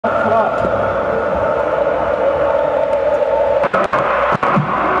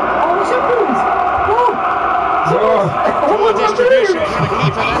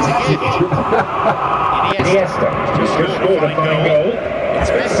Iniesta just scored a final goal. It's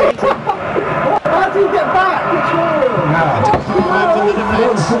Messi. How did he get back? Over the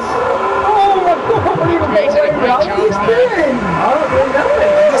defence. Oh my God! Created a great chance there.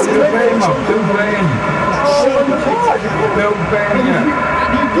 Still playing.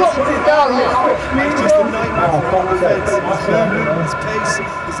 You blocked it down. It's just a nightmare for all defence. His movement, his pace,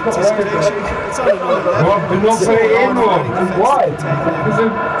 his anticipation. It's on another level. What? Do not play in, Rob. Why? There's a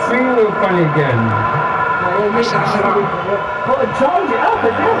thing will funny again. Got to charge it up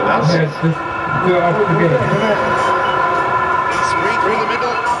again. Yes, just do it after the game. He's free through the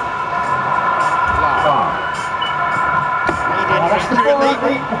middle. That's the ball,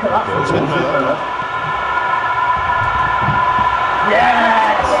 Goes with Müller.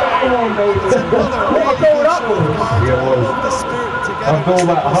 yes! Come on, baby. It's another really good show of heart. Yeah, it was. The spirit together. After all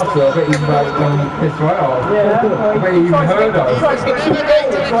that hustle, I bet he's about to piss right off. Yeah. I bet he even heard us. He's never going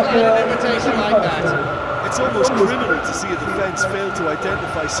to decline an invitation like that. It's almost criminal to see a defence fail to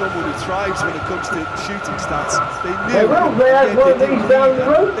identify someone who thrives when it comes to shooting stats. They knew. They had one of these down the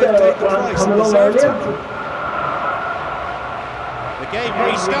road They've there. paid the price and Coming along deserved earlier. it. The game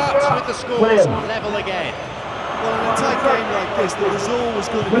restarts with the scores William. level again. Well, in a tight game like this, there was always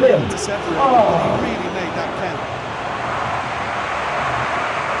going to be William. one to separate, Oh. but he really made that count.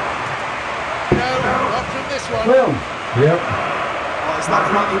 No, not from this one. Well, Yep. Oh, is that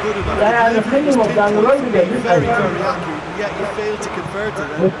really good enough? They had a Delivery was ping-pong down the road pinpoint, again, very, didn't they? very accurate, and yet you failed to convert it.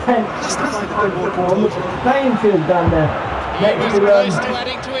 with And 10 has to find a bit more composure. playing field down there. He Next was to close to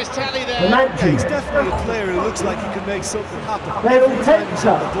adding to his tally the there. Yeah, Manchester. he's definitely a player who looks like he can make something happen. They're all Every time he's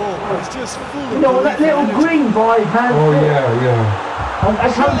on tense the ball, he's just full of You know, that belief little and energy. green vibe has Oh, yeah. I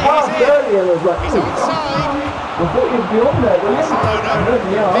come past earlier and I was like, He's "Ooh, onside. I thought you'd be on there, wouldn't you?"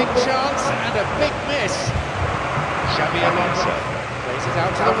 Barcelona, big chance and a big miss. Xabi Alonso plays it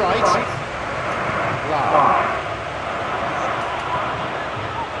out to the right. Blah.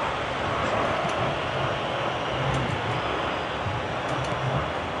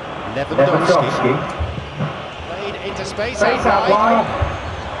 Lewandowski played into space out wide.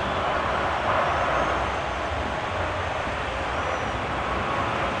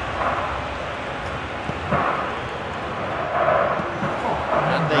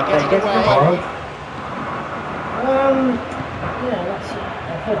 And they get it away. Yeah, that's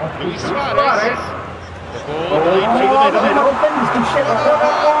it. Luis Suarez. The ball played through the middle.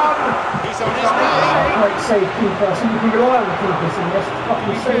 He's on his way. Great save keeper. I think you can rely on the keepers in this.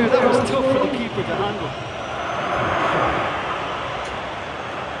 Fucking save. That was tough for the keeper to handle.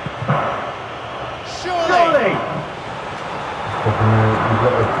 Surely.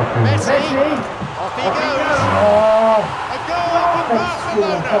 Messi. Off he goes. Oh, A goal for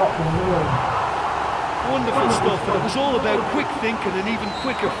Barcelona. Wonderful stuff, and it was all about quick thinking and even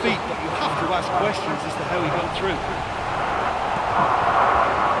quicker feet, but you have to ask questions as to how he got through.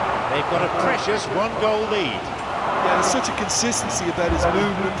 They've got a precious one-goal lead. Yeah, there's such a consistency about his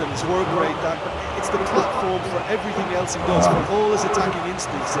movement and his work rate that it's the platform for everything else he does, for all his attacking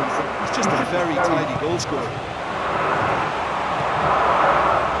instincts, and he's just a very tidy goal scorer.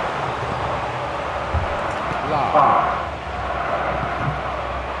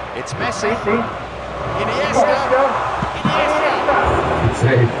 It's Messi. Iniesta.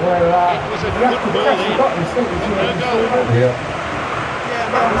 Save. It was a good ball in. No goal. Yeah.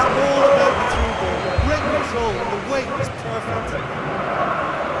 Yeah, man, it was all about the through ball, great control, and the weight was perfect.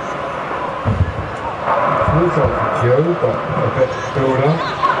 Looks like Joe, but a bit filled up.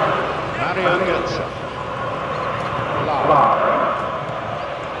 Mario Götze.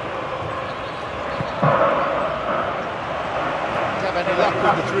 Have any luck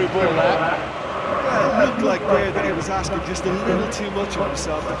with the through ball there? Yeah, it looked like there that he was asking just a little too much of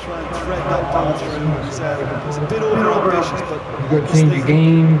himself to try and thread that ball through. It was a bit over-ambitious, but... You've got to change the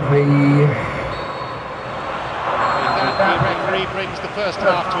game, play. With that, the referee brings the first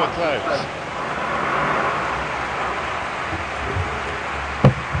half to a close.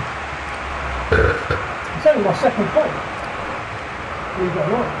 It's only my second point. We've got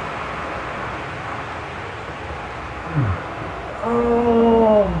a lot.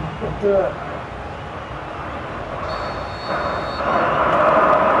 Oh, got to do it.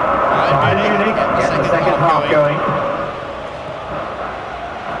 Bayern Munich get the second half going.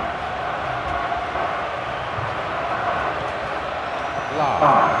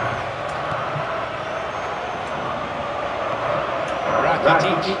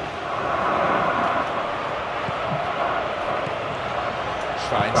 Rakitic.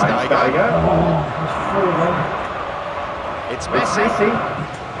 Schweinsteiger. It's Messi.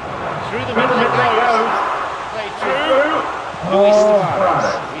 Through the middle it goes. Played through. Luis Suarez.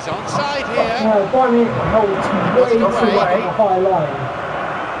 He's onside here. No, Bayern Munich holds way too high line.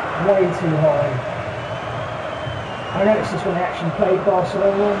 Way too high. I know it's just when they actually played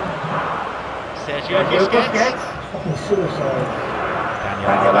Barcelona. Sergio Busquets. It's fucking suicide.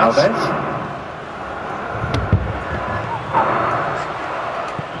 Daniel Alves.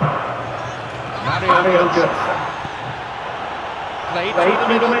 Mario Götze. Played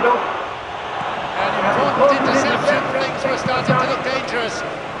through the middle. An important interception. Things were starting to look dangerous.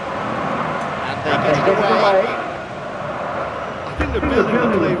 And they get it away. I think they're building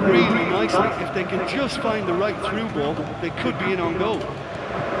the play really nicely. If they can just find the right through ball, they could be in on goal.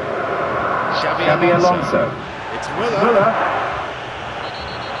 Xabi Alonso. It's Müller.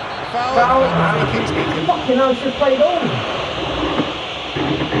 Foul. Fucking hell, should have played on.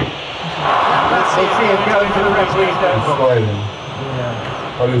 Let's see him go into the referee's Sliding.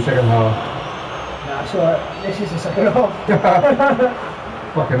 Yeah. I'll do the second half. Nah, it's alright. This is the second half.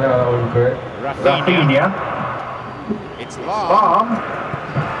 Fucking hell, that wasn't quick. Rafinha. It's Lahm.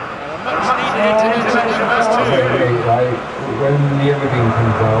 A much needed intervention in the first two. Like, when the everything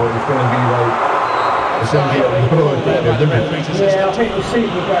comes out, it's going to be like, it's going to be like, Yeah, I think the suit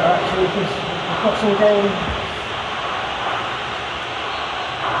would be better actually because the Boxing game.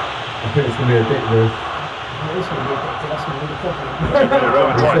 I think it's going to be ridiculous. It is going to be ridiculous. That's going to be the problem.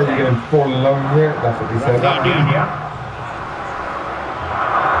 They said you're going to fall in love with it, that's what they said.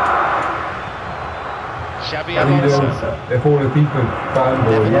 Xabi Alonso. If all the FIFA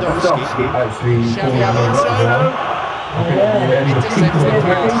fanboys Lewandowski. actually fall Xabi in love Alonso. with it, I think the end of Intercepted FIFA.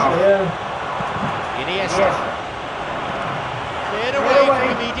 pass. Yeah. Iniesta. Cleared away from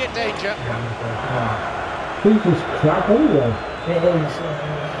immediate danger. FIFA's crap anyway. It is.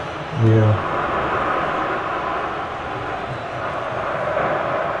 Yeah.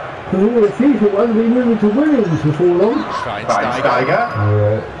 The FIFA won't be moving to winnings before long. Schweinsteiger.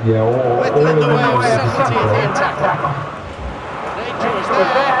 Yeah, all Led of the them way with are subtlety at the attack. Danger was there.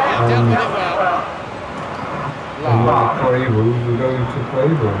 He dealt with it well. and Lahm. for evil, we go to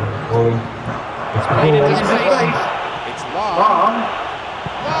flavor. Or It's played into space. It's Lahm.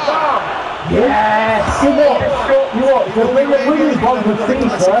 Lahm. Yes! You what? They'll bring the winners one for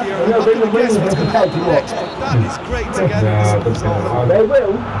FIFA, and they'll bring the winners one for PES, you Next, what? but that is great to get in this result. They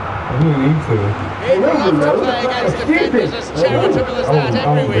will. I don't need to. He'd love to play against defenders as charitable as that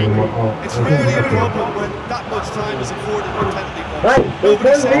every week. It's rarely a problem when that much time is afforded in the penalty box. Hey, Nobody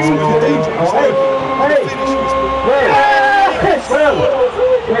there's says no it's need to. dangerous. Hey, The finish was well,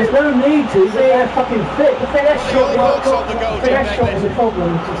 there's no need to. They are fucking fit. The finesse The shot old works. books on the goal, The finesse Jim shot is Begley. a problem.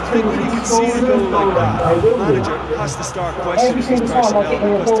 It's I too think when you can see the goal like that, the manager has to start questioning Every his single time I personnel, get in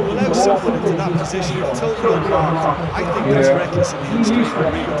a because to ball, allow all I someone can do into that is position just totally unmarked, I think that's Yeah. reckless in the You extreme. use I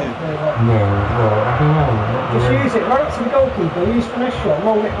really finesse do. shot. No, well, I don't know. Not Just really. use it, run up to the goalkeeper, use finesse shot,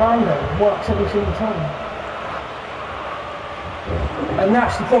 roll it round him, it works every single time. And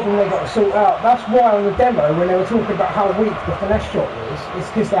that's the problem they got to sort out. That's why on the demo, when they were talking about how weak the finesse shot was, it's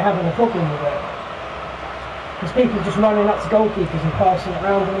because they're having a problem with it. Because people are just running up to goalkeepers and passing it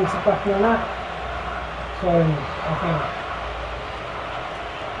round and into the back of the net. So, I think...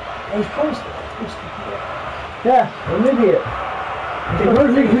 He's caused it. Yeah, an idiot. I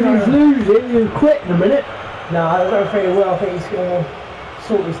don't think if he's losing, he'll quit in a minute. No, I don't think he will. I think he's going to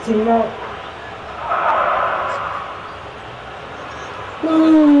sort his team out.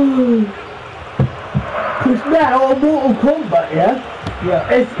 Because now on Mortal Kombat, Yeah.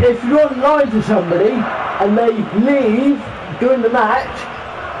 if you're online to somebody and they leave during the match,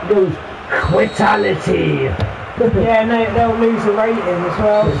 it goes, quitality. Yeah, and they'll lose a rating as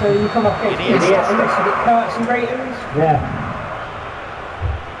well, so you come up against idiots unless you get courtesy ratings. Yeah.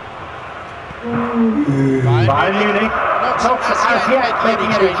 Bayern Munich. Not as yet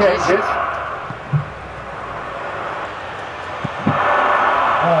making any changes.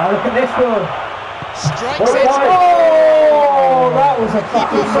 Oh, look at this one. Strikes it. Oh, that was a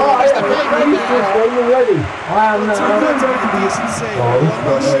fucking Fires the sight. playmaker. already. I am So not. that arguably is insane. Oh, I'm he's not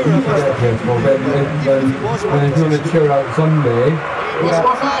got sure he's if that's got the careful. Then even if he was when he's going to chill out Sunday, He wasn't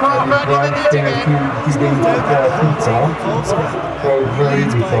far from he's finding the net getting a again. few things like FIFA. So it's very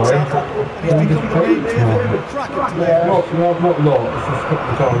leads easy by for him. example, and he's Yeah, become just the main play pivot it. and cracking player. Not lots, just a couple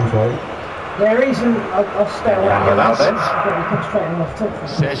of times, right? The reason I'll stay away Daniel from this, Alves. I've got to be concentrating off top.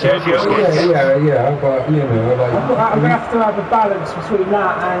 Sergio Busquets. Yeah, but you know, like. I'm going to have to have a balance between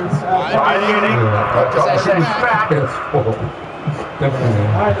that and... Bayern Munich. Got possession back. PS4. Definitely.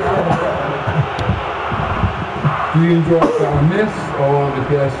 Do you enjoy it on this or the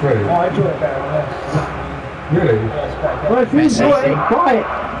PS3? I enjoy it better than this. Really? Yeah, it's better. Well, if you enjoy it, buy it.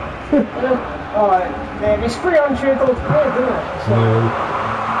 Alright, yeah, it's 300 odd quid, isn't it? So, No.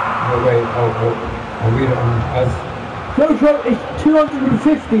 No, wait, I'll read it on as... It's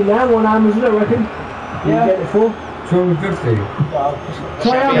 250 now on Amazon, I reckon. You can get it for. 250.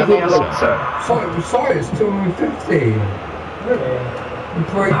 Try Xabi Amazon. Alonso. Sorry, it's 250. Really?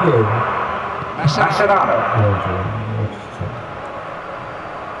 It's very good. Mascherano.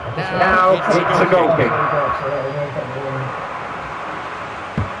 Now it's a goal kick.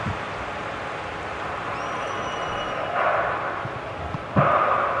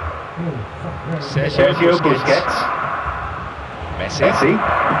 Sergio Busquets. Messi.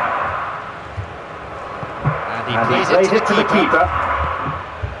 And he plays it to the keeper.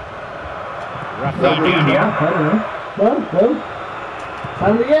 Rafinha. No.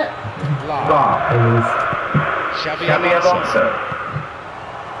 Found it yet? Xabi Alonso.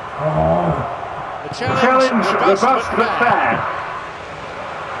 The challenge robust but fair.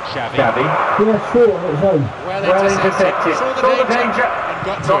 Xavi. PS4 on its own. Well intercepted. Saw the danger and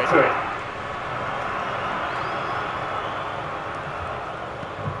got to it.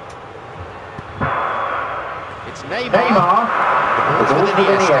 It's Neymar. The ball's with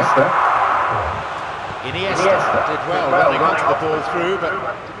Iniesta. Iniesta did well running onto the ball through, but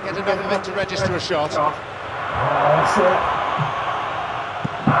didn't get enough of it to register a shot. That's it.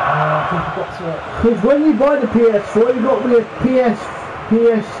 Because when you buy the PS4, you've got to be a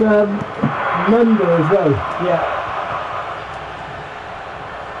PS member as well. Yeah.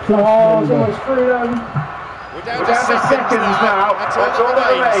 Plus Oh, it's member. almost through them. We're down to seconds now. That's all that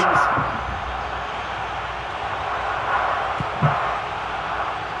remains.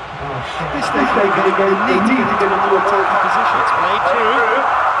 At this stage, they need to get into a attacking position. It's played through.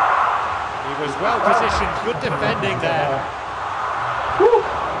 He was well positioned. Good defending there.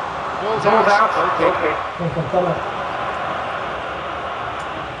 Ball's out. Goal kick. I think I've done it.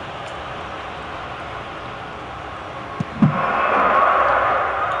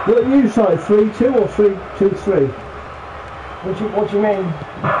 What do you say? 3-2 or 3-2-3? What do you mean?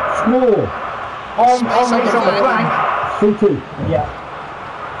 Score. Space on the flank. 3-2. Yeah.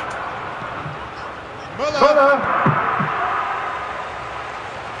 Muller.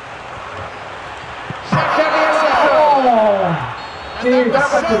 And that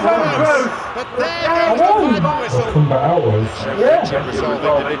was so close. But there goes the final whistle. Comeback outwards. Yeah.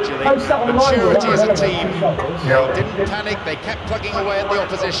 Resolve individually. Post that online, Maturity as a right? team. Yeah. They didn't panic. They kept plugging away at the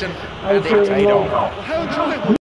opposition, and it Okay, paid well. off. How enjoyable